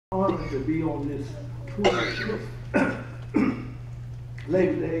Honored to be on this tour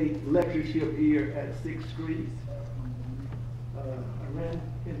Labor Day lectureship here at 6th Street. I ran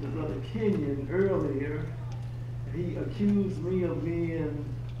into Brother Kenyon earlier, and he accused me of being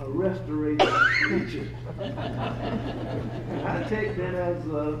a restoration preacher. I take that as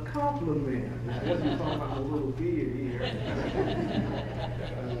a compliment. I guess you're talking about a little beard here.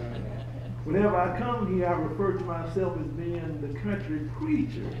 Whenever I come here, I refer to myself as being the country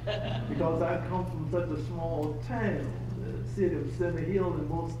preacher because I come from such a small town, the city of Center Hill, and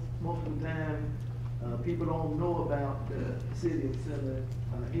most of the time people don't know about the city of Center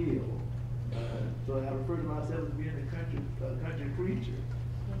Hill. So I refer to myself as being a country preacher.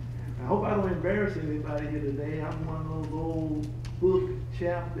 I hope I don't embarrass anybody here today. I'm one of those old book,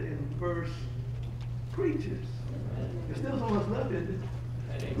 chapter, and verse preachers. There's still so much left in it.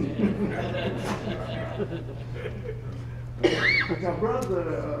 Now,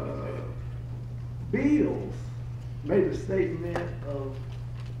 Brother Beals made a statement of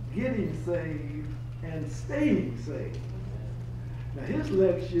getting saved and staying saved. Now, his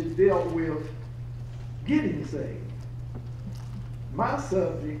lecture dealt with getting saved. My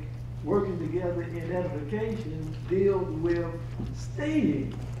subject, working together in edification, deals with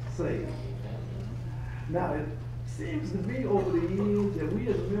staying saved. Now, it seems to be over the years that we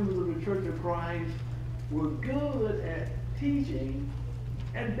as members of the Church of Christ were good at teaching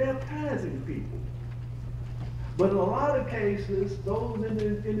and baptizing people. But in a lot of cases, those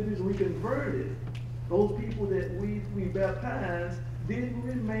individuals we converted, those people that we baptized, didn't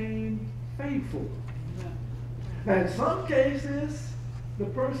remain faithful. Now, in some cases, the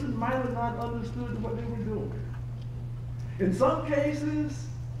person might have not understood what they were doing. In some cases,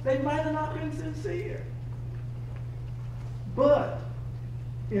 they might have not been sincere. But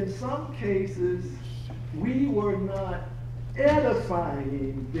in some cases, we were not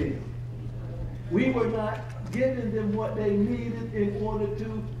edifying them. We were not giving them what they needed in order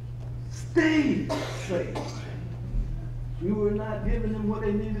to stay safe. We were not giving them what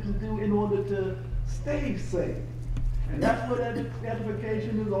they needed to do in order to stay safe. And that's what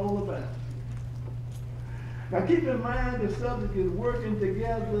edification is all about. Now keep in mind the subject is working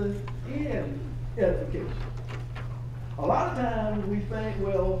together in edification. A lot of times we think,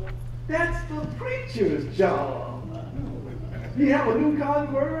 well, that's the preacher's job. You have a new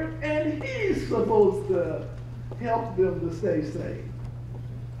convert and he's supposed to help them to stay safe.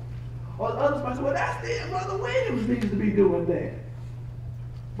 Or others might say, well, that's it, Brother Williams needs to be doing that.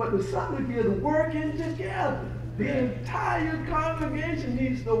 But the subject is working together. The entire congregation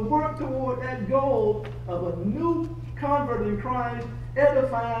needs to work toward that goal of a new convert in Christ,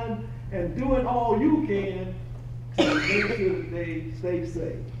 edifying and doing all you can to make sure that they stay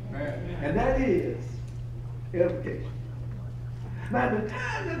safe. Amen. And that is edification. Now, the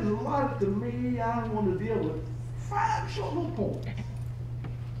time that is allotted to me, I want to deal with 5 short little points.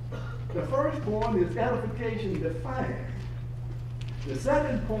 The first point is edification defined. The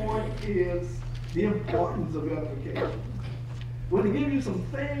second point is the importance of edification. We're going to give you some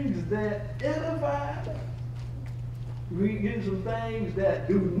things that edify. We give you some things that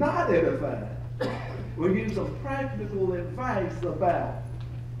do not edify. We'll give you some practical advice about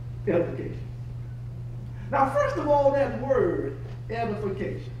edification. Now, first of all, that word,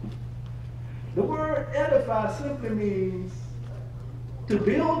 edification. The word edify simply means to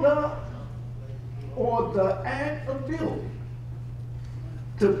build up or the act of building.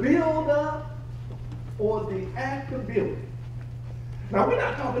 To build up or the act of building. Now, we're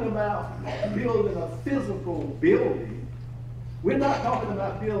not talking about building a physical building. We're not talking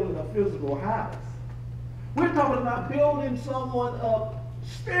about building a physical house. We're talking about building someone up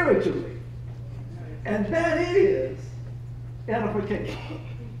spiritually. And that is edification.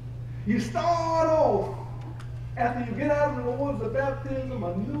 You start off, after you get out of the waters of baptism,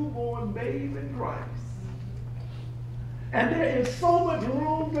 a newborn babe in Christ. And there is so much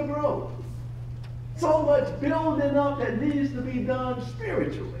room to grow. So much building up that needs to be done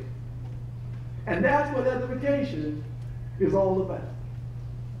spiritually. And that's what edification is all about.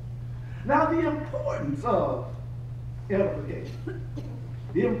 Now, the importance of edification.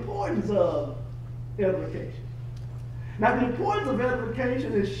 The importance of edification. Now, the importance of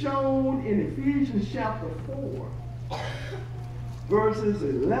edification is shown in Ephesians chapter 4, verses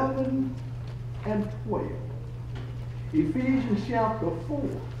 11 and 12. Ephesians chapter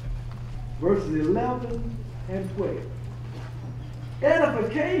 4, verses 11 and 12.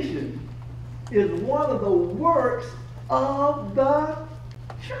 Edification is one of the works of the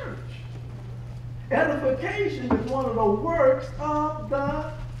church. Edification is one of the works of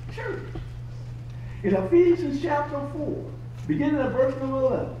the church. In Ephesians chapter 4, beginning at verse number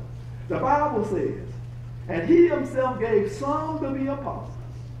 11, Bible says, and he himself gave some to be apostles,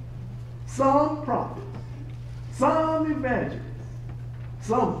 some prophets, some evangelists,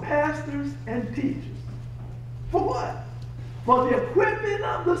 some pastors and teachers. For what? For the equipping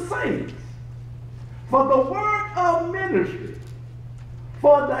of the saints, for the work of ministry,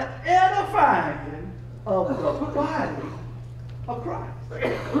 for the edifying of the body of Christ.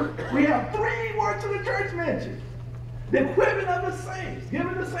 We have three works of the church mentioned. The equipping of the saints,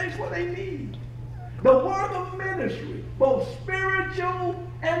 giving the saints what they need. The work of ministry, both spiritual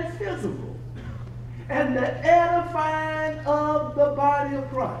and physical. And the edifying of the body of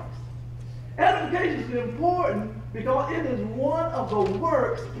Christ. Edification is important because it is one of the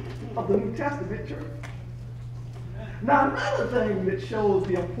works of the New Testament church. Now, another thing that shows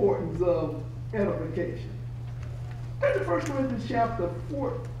the importance of edification. Turn to 1 Corinthians chapter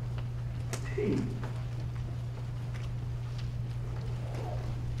 14.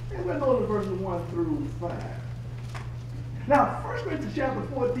 And we're going to verses 1 through 5. Now, 1 Corinthians chapter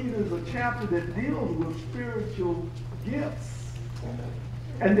 14 is a chapter that deals with spiritual gifts.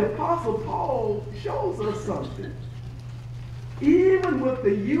 And the Apostle Paul shows us something. Even with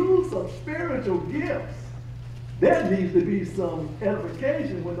the use of spiritual gifts, there needs to be some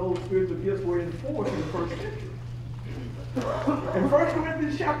edification when those spiritual gifts were enforced in the first century. In 1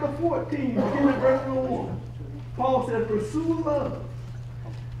 Corinthians chapter 14, beginning at verse 1, Paul said, pursue love,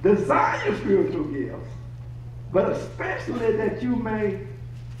 desire spiritual gifts, but especially that you may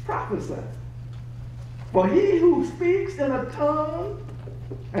prophesy. For he who speaks in a tongue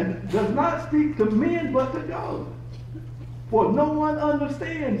and does not speak to men but to God, for no one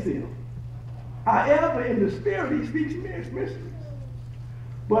understands him. However, in the spirit he speaks mysteries.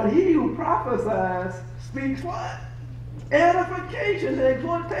 But he who prophesies speaks what? Edification,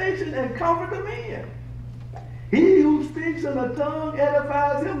 exhortation, and comfort to men. He who speaks in a tongue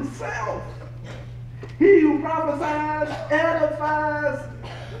edifies himself. He who prophesies edifies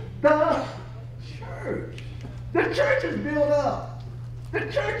the church. The church is built up. The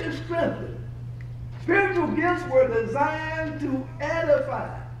church is strengthened. Spiritual gifts were designed to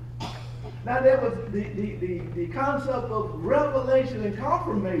edify. Now there was the concept of revelation and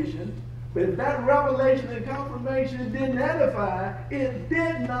confirmation, but if that revelation and confirmation didn't edify, it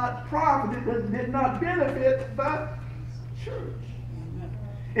did not profit, it did not benefit the church.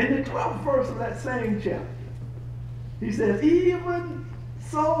 In the 12th verse of that same chapter, he says, even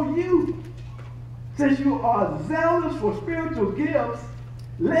so you, since you are zealous for spiritual gifts,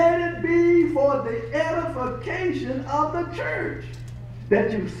 let it be for the edification of the church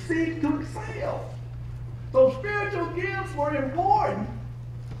that you seek to excel. So spiritual gifts were important,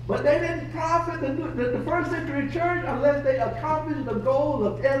 but they didn't profit the first century church unless they accomplished the goal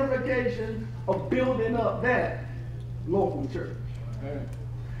of edification, of building up that local church. Right.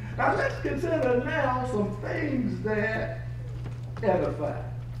 Now let's consider now some things that edify.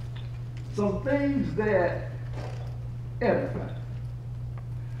 Some things that edify.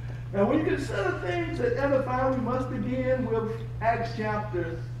 Now when you consider things that edify, we must begin with Acts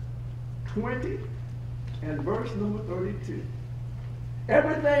chapter 20 and verse number 32.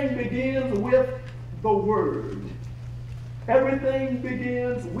 Everything begins with the Word. Everything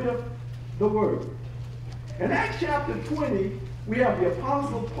begins with the Word. In Acts chapter 20, we have the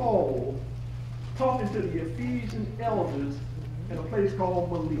Apostle Paul talking to the Ephesian elders in a place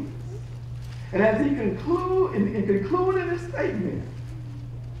called Miletus. And as he concluded his statement,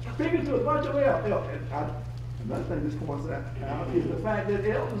 speaking to a bunch of elders, another thing this points out is the fact that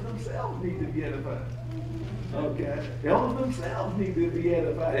elders themselves need to be edified. Okay? Elders themselves need to be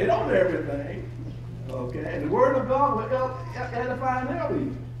edified. They don't know everything. Okay? And the Word of God will edify an elder.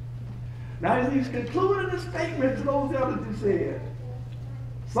 Now, as he's concluding his statement to those elders, he said,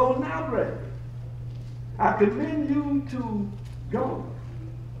 so now, brethren, I commend you to God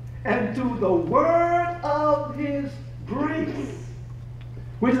and to the word of his grace,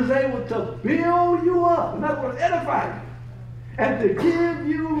 which is able to build you up, in other words, edify you, and to give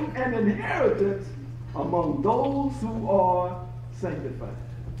you an inheritance among those who are sanctified.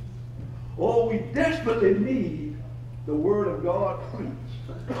 Oh, we desperately need the Word of God preached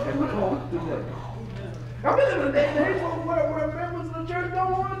and taught today. I mean, in the day and age where members of the church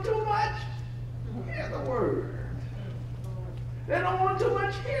don't want too much hear the Word. They don't want too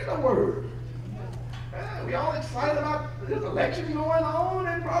much hear the Word. We all excited about this election going on,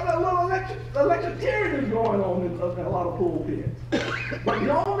 and probably a little electioneering is going on in a lot of pulpits. But the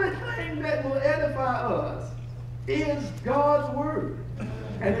only thing that will edify us is God's Word.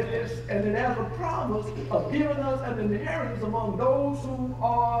 And it has a promise of giving us an inheritance among those who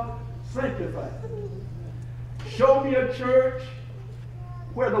are sanctified. Show me a church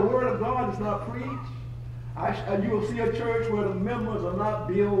where the word of God is not preached. You will see a church where the members are not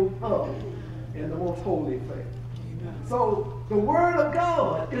built up in the most holy faith. So the word of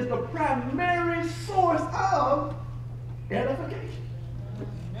God is the primary source of edification.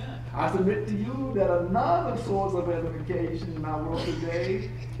 I submit to you that another source of edification in our world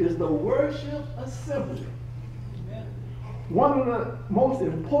today is the worship assembly. One of the most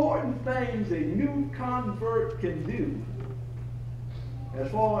important things a new convert can do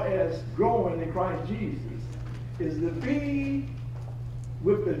as far as growing in Christ Jesus is to be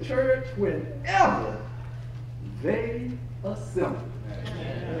with the church whenever they assemble.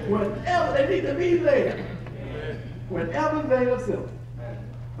 Whenever they need to be there. Whenever they assemble.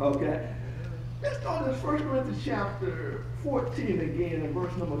 Okay? Let's go to 1 Corinthians chapter 14 again in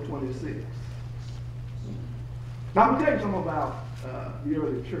verse number 26. Now, I'm going to tell you something about the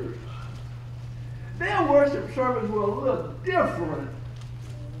early church. Their worship service were a little different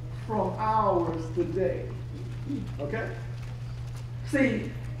from ours today. Okay?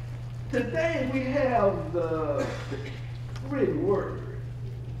 See, today we have the written word.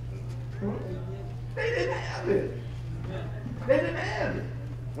 They didn't have it. They didn't have it.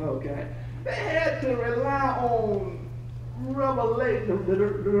 Okay? They had to rely on revelation, the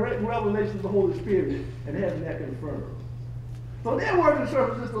direct revelation of the Holy Spirit and having that confirmed. So their worship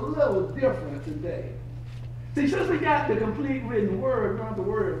service is just a little different today. See, since we got the complete written word, we don't have to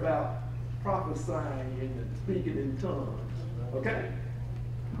worry about prophesying and speaking in tongues. Okay?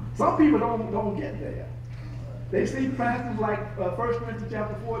 Some people don't get there. They see passages like 1 Corinthians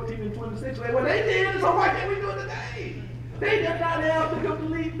chapter 14 and 26. Say, well, they did, so why can't we do it today? They did not have the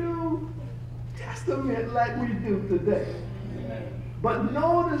complete New Testament like we do today. But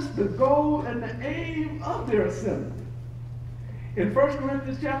notice the goal and the aim of their assembly. In 1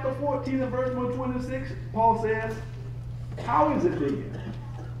 Corinthians chapter 14 and verse 126, Paul says, how is it then?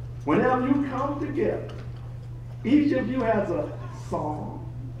 Whenever you come together, each of you has a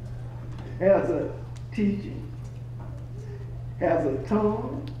song, has a teaching, has a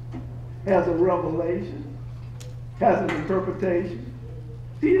tongue, has a revelation, has an interpretation.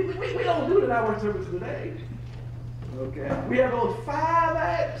 See, we don't do that in our service today. Okay? We have those 5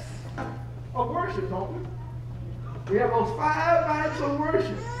 acts of worship, don't we? We have those 5 acts of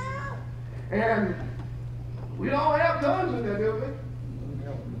worship. And we don't have tongues in there, do we?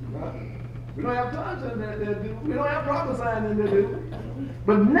 We don't have tongues in there, do we? We don't have prophesying in there, do we?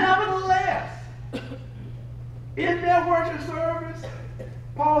 But nevertheless, in their worship service,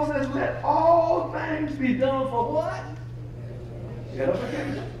 Paul says, let all things be done for what?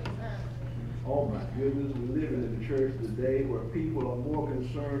 Edification. Oh my goodness, we live in a church today where people are more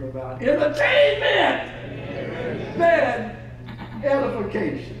concerned about entertainment than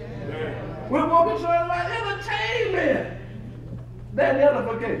edification. We're more concerned about entertainment than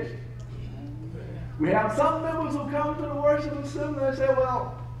edification. We have some members who come to the worship assembly and say,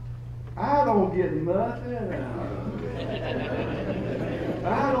 well, I don't get nothing out of it.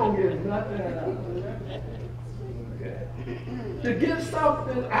 I don't get nothing out of it. Okay. To get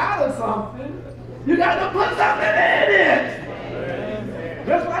something out of something, you got to put something in it.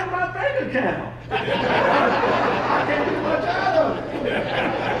 Just like my bank account. I can't get much out of it.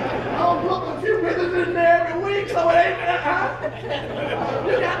 I'll put a few minutes in there every week, so it ain't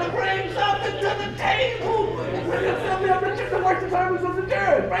you got to bring something to the table. When you send me up to work the service of the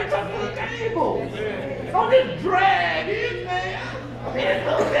church, bring something to the table. Don't just drag in there. Be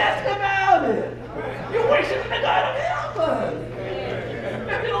enthusiastic about it. You're wishing the God of heaven.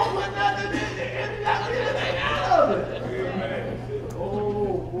 If you don't put nothing in there, you're not going to get anything out of it.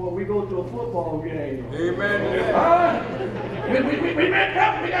 Oh, boy, we go to a football game. Amen. We make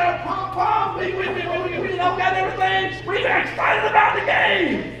up, we got a pom-pom, we don't got everything. We're excited about the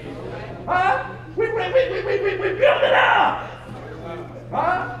game. We build it up.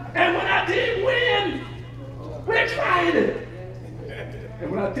 And when our team wins, we're excited. And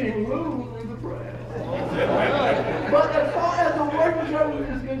when our team loses, we're depressed. But as far as the worship service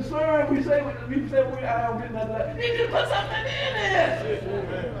is concerned, we say I don't get nothing left. You need to put something in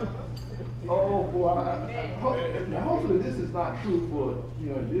it. Oh boy! Hopefully this is not true for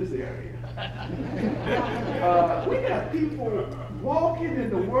in this area. We got people walking in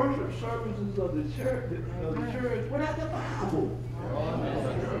the worship services of the church without the Bible.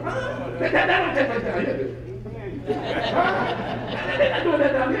 That don't take place down here. They're not doing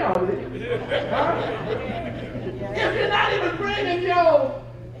that down here already. If you're not even bringing your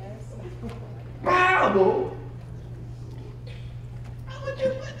Bible, how would you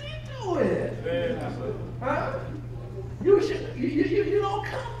put into it? You don't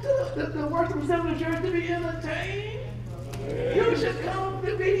come to the worship assembly church to be entertained. You should come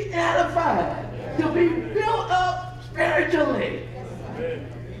to be edified, to be built up spiritually.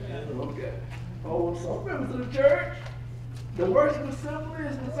 Okay. Oh, some members of the church, the worship assembly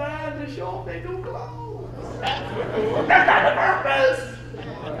is designed to show off their new clothes. That's not the purpose.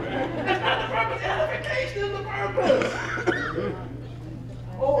 That's not the purpose. Edification is the purpose.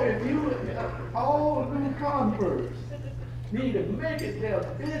 Oh, if you, all new converts need to make it their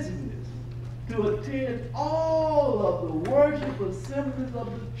business to attend all of the worship assemblies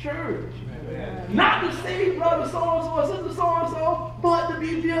of the church. Amen. Not to see brother so-and-so or sister so-and-so, but to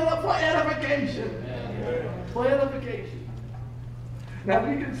be built up for edification. Amen. For edification. Now,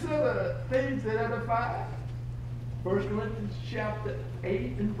 if we consider things that edify, 1 Corinthians chapter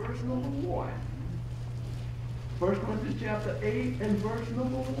 8 and verse number 1. 1 Corinthians chapter 8 and verse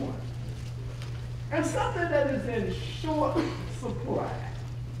number 1. And something that is in short supply.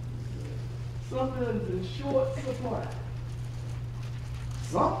 Something that is in short supply.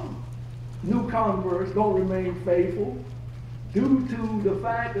 Some new converts don't remain faithful due to the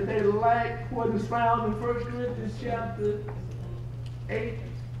fact that they lack what is found in 1 Corinthians chapter 8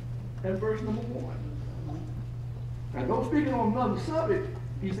 and verse number 1. And though speaking on another subject,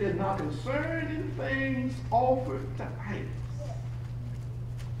 he said, now concerning things offered to idols,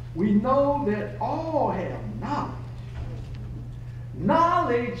 we know that all have knowledge.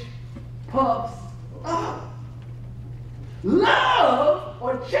 Knowledge puffs up. Love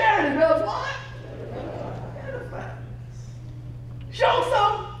or charity